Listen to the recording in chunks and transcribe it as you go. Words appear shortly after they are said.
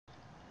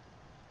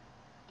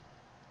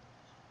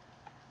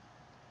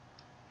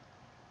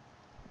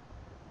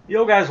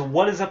Yo guys,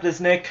 what is up? This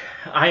is Nick.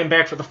 I am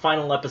back for the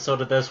final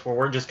episode of this where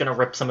we're just going to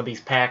rip some of these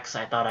packs.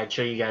 I thought I'd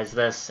show you guys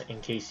this in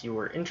case you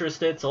were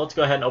interested. So let's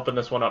go ahead and open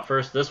this one up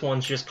first. This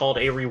one's just called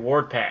a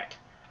reward pack.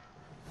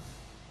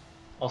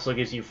 Also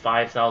gives you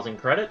 5,000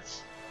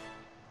 credits.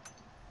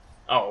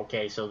 Oh,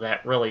 okay, so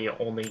that really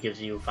only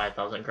gives you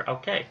 5,000 credits.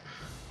 Okay.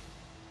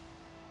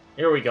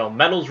 Here we go.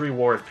 Medals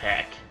reward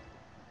pack.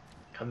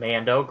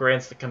 Commando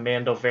grants the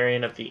commando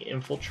variant of the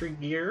infantry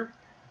gear.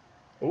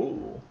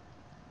 Ooh.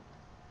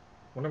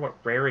 Wonder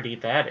what rarity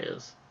that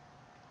is.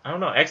 I don't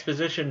know.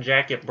 Expedition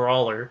Jacket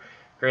Brawler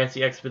grants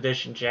the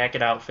Expedition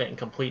Jacket outfit and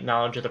complete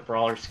knowledge of the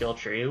Brawler skill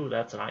tree. Ooh,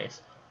 that's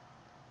nice.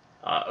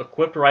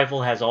 Equipped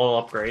Rifle has all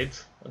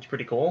upgrades. That's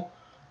pretty cool.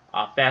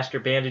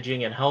 Faster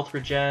bandaging and health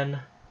regen.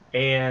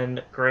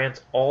 And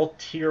grants all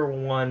Tier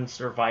 1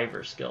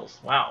 Survivor skills.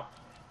 Wow.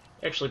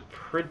 Actually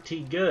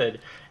pretty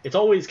good. It's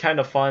always kind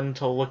of fun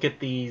to look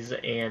at these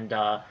and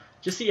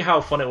just see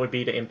how fun it would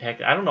be to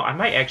impact. I don't know. I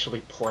might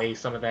actually play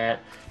some of that.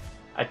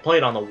 I'd play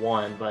it on the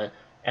 1, but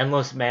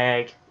endless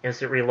mag,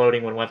 instant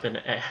reloading when weapon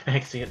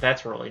magazine,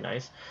 that's really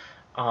nice.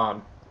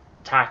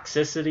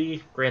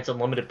 Toxicity grants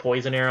unlimited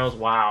poison arrows.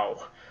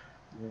 Wow.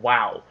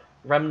 Wow.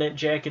 Remnant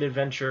Jacket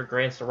Adventure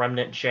grants the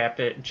Remnant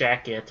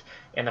Jacket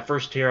and the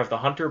first tier of the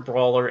Hunter,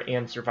 Brawler,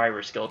 and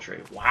Survivor skill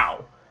tree.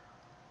 Wow.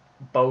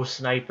 Bow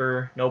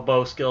Sniper, no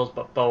bow skills,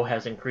 but bow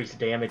has increased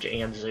damage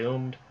and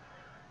zoomed.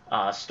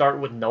 Start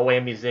with no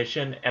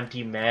ammunition,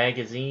 empty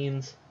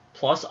magazines,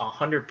 plus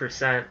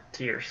 100%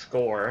 to your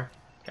score.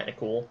 Kind of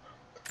cool.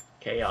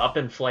 Okay, Up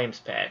in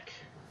Flames pack.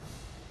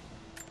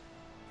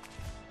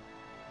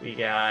 We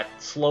got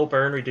Slow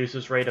Burn,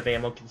 reduces rate of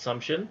ammo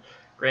consumption.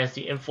 Grants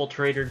the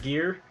Infiltrator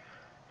gear.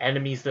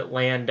 Enemies that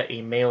land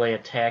a melee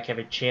attack have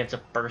a chance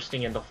of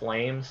bursting into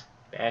flames.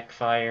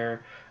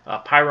 Backfire.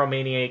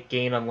 Pyromaniac,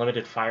 gain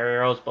unlimited fire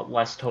arrows, but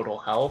less total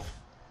health.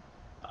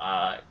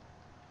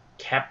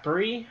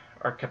 Capri.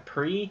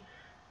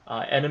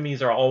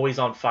 Enemies are always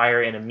on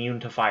fire and immune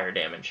to fire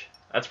damage.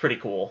 That's pretty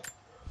cool.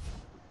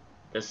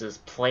 This is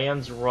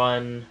Plans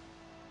Run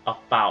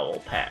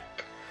Afoul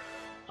pack.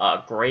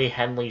 Gray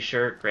Henley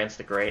shirt grants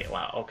the gray.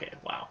 Wow. Okay.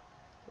 Wow.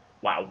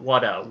 Wow.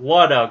 What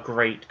a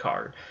great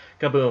card.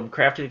 Kaboom.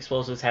 Crafted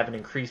explosives have an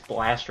increased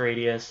blast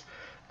radius.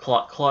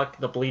 Cluck Cluck.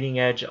 The bleeding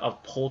edge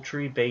of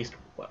poultry-based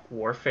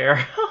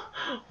warfare.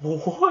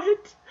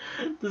 What?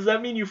 Does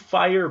that mean you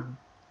fire?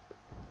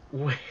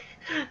 Wait.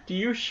 Do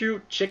you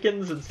shoot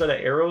chickens instead of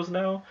arrows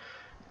now?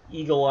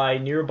 Eagle Eye.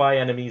 Nearby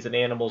enemies and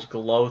animals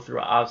glow through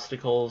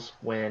obstacles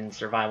when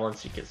Survival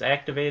Instinct is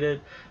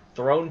activated.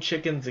 Thrown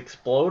chickens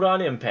explode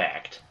on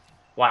impact.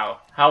 Wow,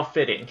 how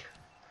fitting.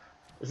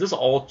 Is this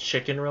all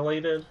chicken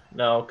related?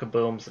 No,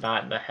 Kaboom's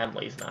not and the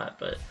Henley's not,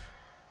 but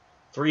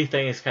three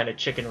things kind of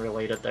chicken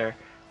related there.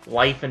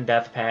 Life and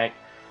Death pack.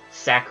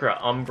 Sacra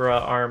Umbra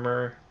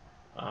armor.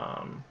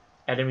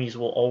 Enemies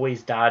will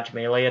always dodge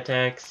melee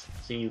attacks,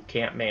 so you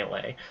can't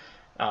melee.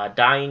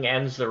 Dying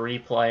ends the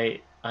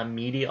replay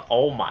immediate.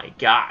 Oh my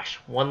gosh,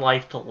 1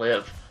 life to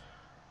live.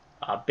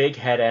 Big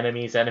head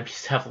enemies.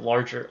 Enemies have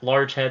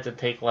large heads and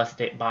take less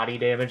body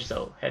damage,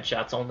 so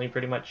headshots only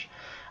pretty much.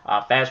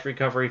 Fast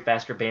recovery,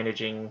 faster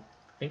bandaging.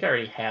 I think I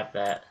already have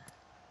that.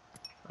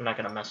 I'm not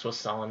going to mess with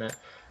selling it.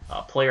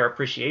 Player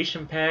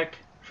appreciation pack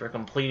for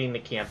completing the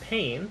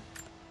campaign.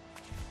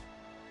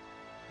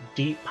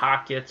 Deep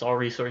pockets, all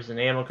resources and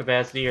ammo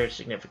capacity are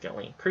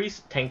significantly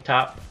increased. Tank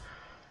top.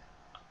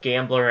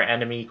 Gambler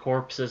enemy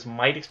corpses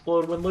might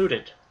explode when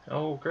looted.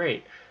 Oh,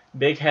 great.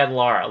 Big head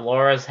Lara.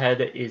 Lara's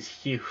head is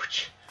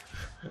huge,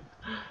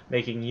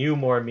 making you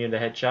more immune to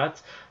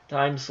headshots.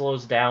 Time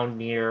slows down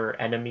near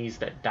enemies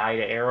that die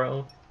to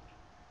arrow.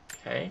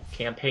 Okay.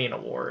 Campaign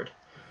award.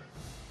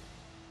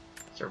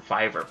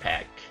 Survivor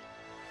pack.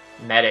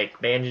 Medic.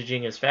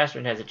 Bandaging is faster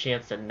and has a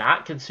chance to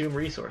not consume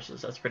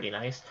resources. That's pretty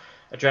nice.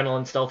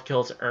 Adrenaline stealth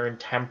kills earn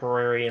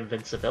temporary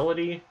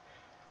invincibility.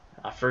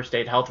 First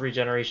aid health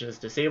regeneration is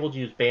disabled.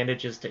 Use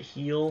bandages to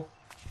heal.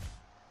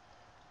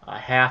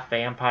 Half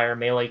vampire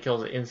melee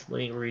kills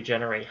instantly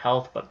regenerate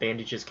health, but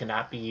bandages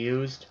cannot be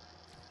used.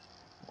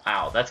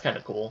 Wow, that's kind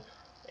of cool.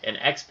 An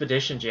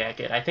expedition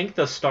jacket. I think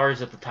the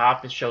stars at the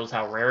top, it shows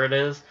how rare it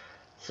is.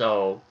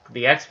 So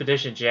the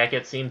expedition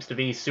jacket seems to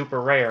be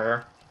super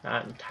rare.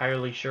 Not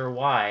entirely sure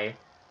why.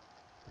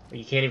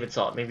 You can't even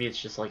sell it. Maybe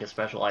it's just like a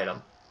special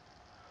item.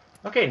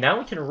 Okay, now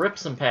we can rip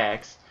some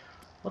packs.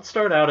 Let's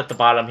start out at the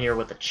bottom here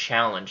with the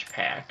challenge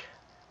pack.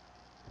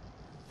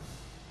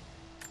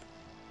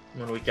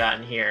 What do we got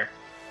in here?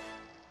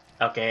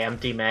 Okay,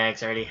 empty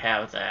mags, I already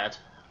have that.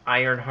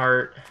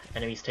 Ironheart,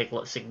 enemies take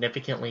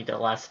significantly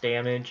less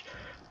damage.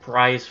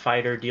 Prize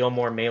Fighter, deal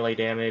more melee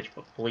damage,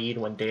 but bleed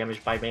when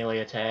damaged by melee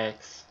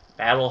attacks.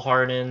 Battle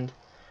Hardened,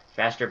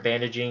 faster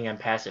bandaging and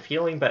passive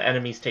healing, but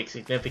enemies take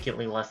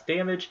significantly less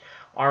damage.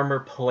 Armor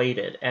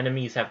Plated,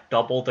 enemies have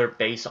double their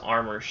base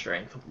armor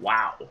strength.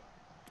 Wow.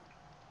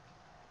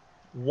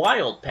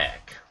 Wild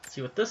pack. Let's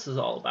see what this is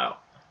all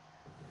about.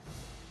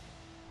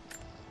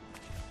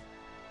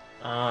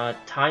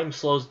 Time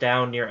slows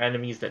down near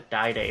enemies that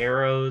die to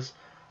arrows.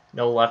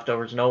 No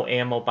leftovers, no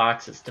ammo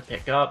boxes to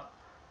pick up.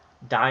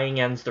 Dying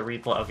ends the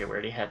replay. Okay, we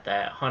already had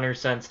that. Hunter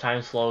sense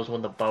time slows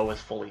when the bow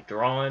is fully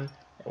drawn.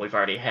 And we've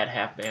already had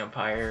half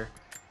vampire.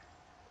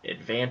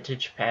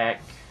 Advantage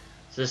pack.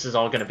 So this is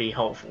all going to be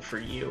helpful for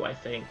you, I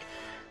think.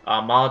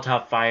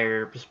 Molotov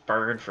fire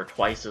burn for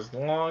twice as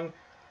long.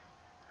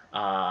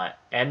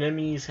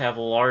 Enemies have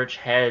large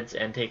heads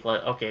and take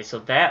less. Okay, so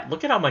that,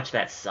 look at how much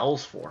that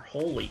sells for.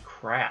 Holy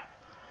crap.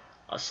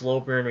 A slow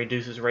burn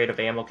reduces rate of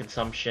ammo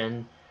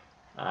consumption.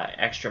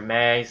 Extra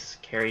mags,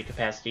 carry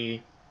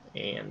capacity,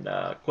 and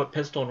equipped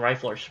pistol and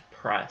rifle are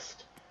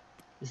suppressed.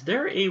 Is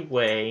there a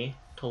way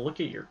to look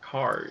at your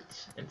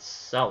cards and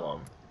sell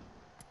them?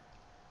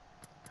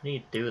 How do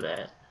you do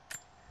that?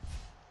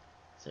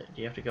 Do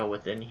you have to go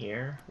within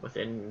here?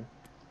 Within...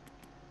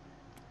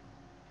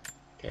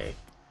 Okay.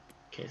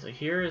 Okay, so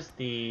here is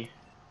the...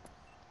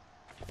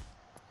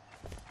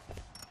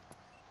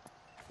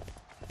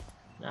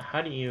 Now,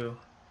 how do you...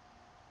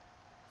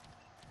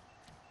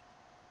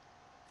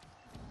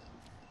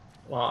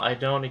 Well, I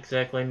don't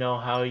exactly know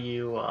how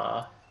you,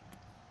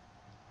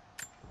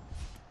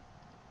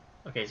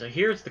 Okay, so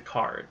here's the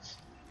cards.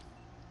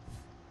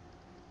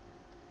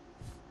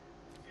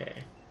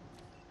 Okay.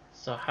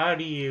 So how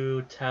do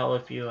you tell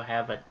if you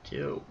have a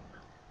dupe?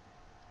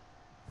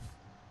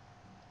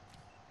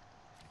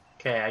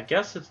 Okay, I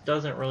guess it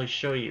doesn't really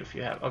show you if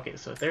you have... Okay,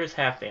 so there's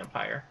half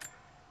vampire.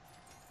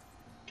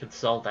 Could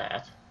sell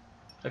that.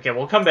 Okay,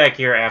 we'll come back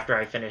here after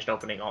I finished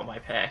opening all my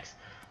packs.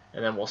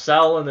 And then we'll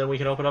sell, and then we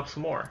can open up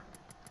some more.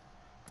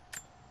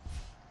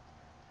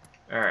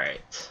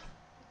 Alright.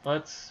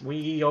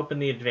 We open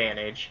the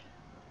advantage.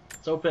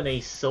 Let's open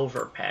a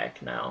silver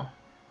pack now.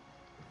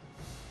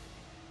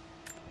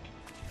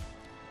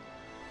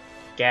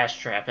 Gas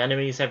trap.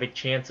 Enemies have a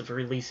chance of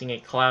releasing a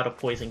cloud of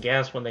poison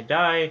gas when they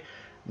die.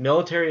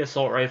 Military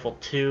assault rifle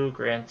 2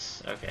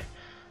 grants... Okay.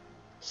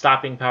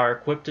 Stopping power.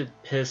 Equipped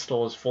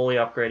pistol is fully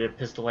upgraded.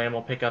 Pistol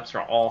ammo pickups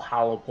are all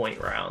hollow point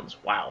rounds.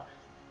 Wow.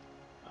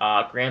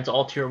 Grants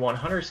all tier 1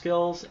 hunter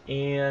skills.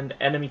 And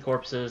enemy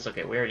corpses.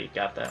 Okay, we already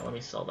got that. Let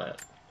me sell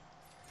that.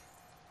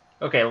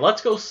 Okay,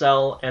 let's go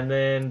sell. And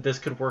then this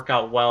could work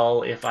out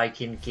well if I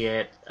can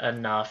get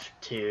enough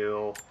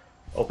to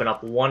open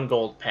up 1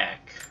 gold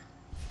pack.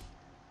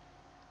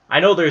 I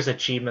know there's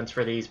achievements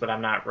for these, but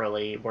I'm not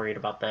really worried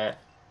about that.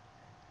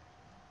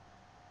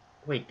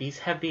 Wait, these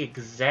have the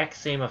exact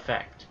same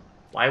effect.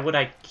 Why would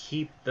I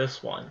keep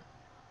this one?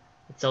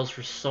 It sells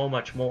for so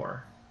much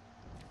more.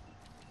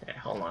 Okay,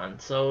 hold on.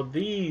 So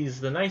these,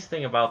 the nice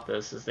thing about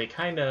this is they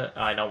kind of...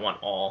 I don't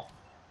want all.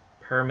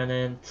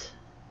 Permanent.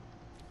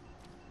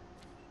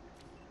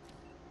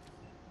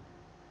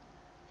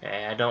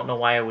 Okay, I don't know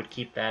why I would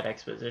keep that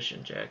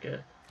exposition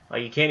jacket. Oh,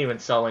 you can't even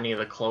sell any of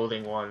the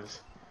clothing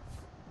ones.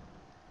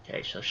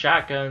 Okay, so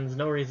shotguns,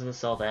 no reason to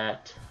sell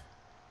that.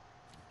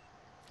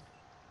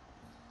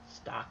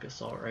 Stock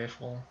assault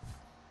rifle.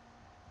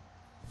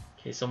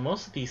 Okay, so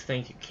most of these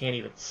things you can't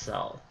even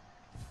sell.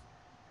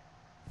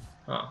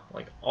 Huh,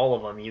 like all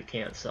of them you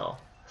can't sell.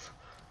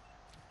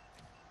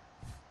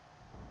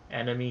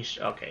 Enemy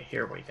okay,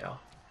 here we go.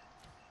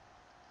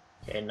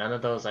 Okay, none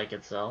of those I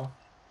could sell.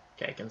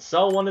 Okay, I can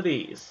sell one of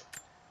these.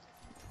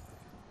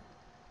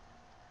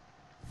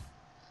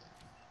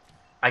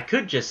 I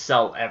could just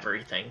sell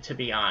everything, to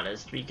be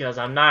honest, because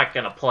I'm not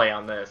going to play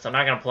on this. I'm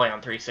not going to play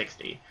on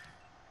 360.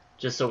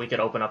 Just so we could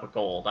open up a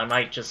gold. I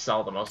might just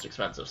sell the most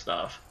expensive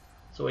stuff.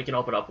 So we can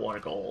open up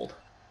 1 gold.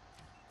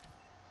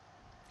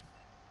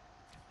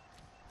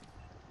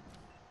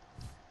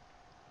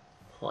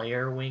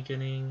 Player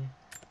awakening.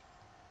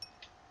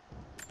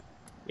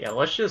 Yeah,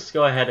 let's just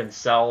go ahead and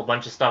sell a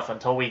bunch of stuff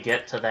until we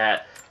get to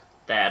that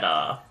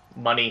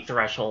money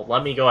threshold.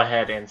 Let me go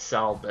ahead and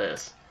sell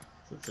this,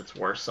 since it's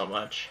worth so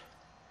much.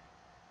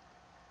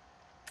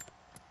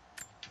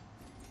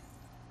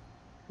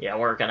 Yeah,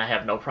 we're gonna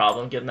have no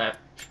problem getting that.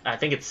 I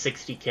think it's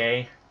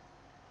 60k.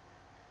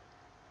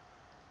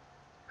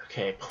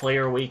 Okay,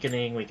 player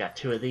awakening. We got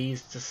 2 of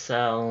these to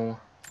sell.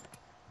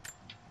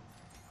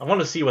 I want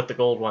to see what the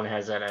gold one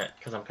has in it,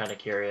 because I'm kind of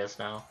curious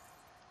now.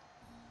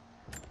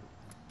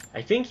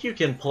 I think you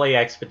can play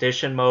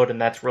expedition mode, and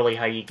that's really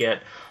how you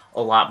get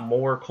a lot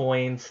more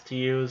coins to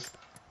use.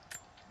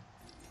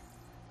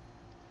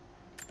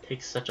 It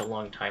takes such a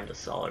long time to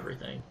sell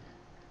everything.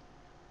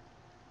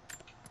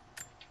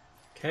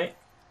 Okay.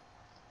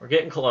 We're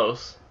getting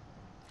close.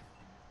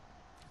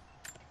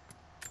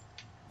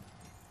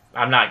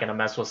 I'm not going to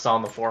mess with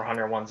selling the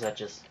 400 ones. That's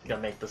just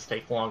going to make this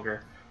take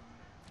longer.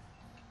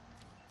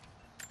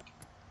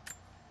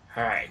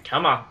 Alright,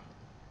 come on.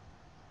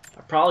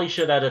 I probably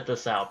should edit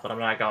this out, but I'm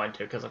not going to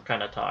because I've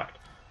kind of talked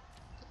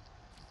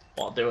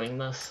while doing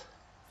this.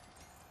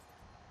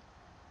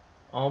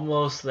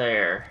 Almost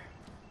there.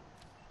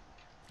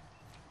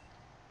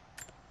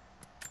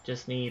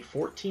 Just need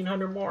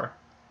 1,400 more.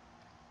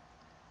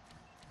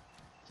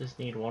 Just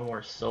need 1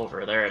 more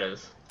silver. There it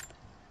is.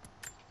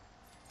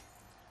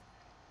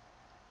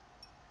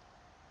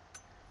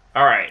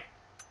 Alright.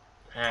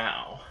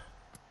 Now.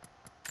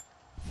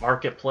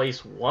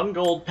 Marketplace, 1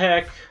 gold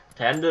pack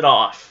to end it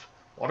off.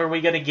 What are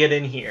we going to get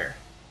in here?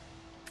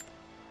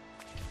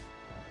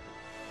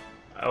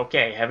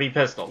 Okay, heavy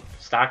pistol.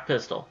 Stock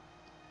pistol.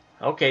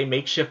 Okay,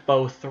 makeshift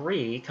bow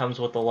 3 comes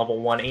with the level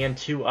 1 and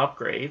 2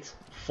 upgrades.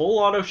 Full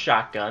auto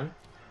shotgun.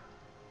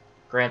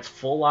 Grants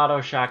full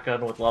auto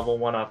shotgun with level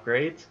 1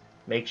 upgrades.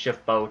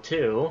 Makeshift bow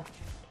 2.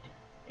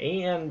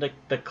 And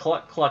the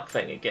cluck cluck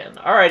thing again.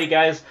 Alrighty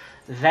guys,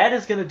 that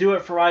is going to do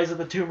it for Rise of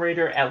the Tomb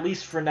Raider, at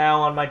least for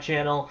now on my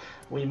channel.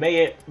 We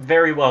may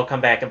very well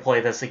come back and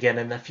play this again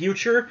in the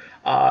future,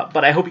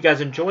 but I hope you guys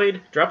enjoyed.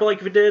 Drop a like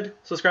if you did,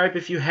 subscribe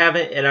if you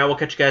haven't, and I will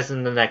catch you guys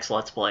in the next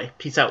Let's Play.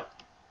 Peace out.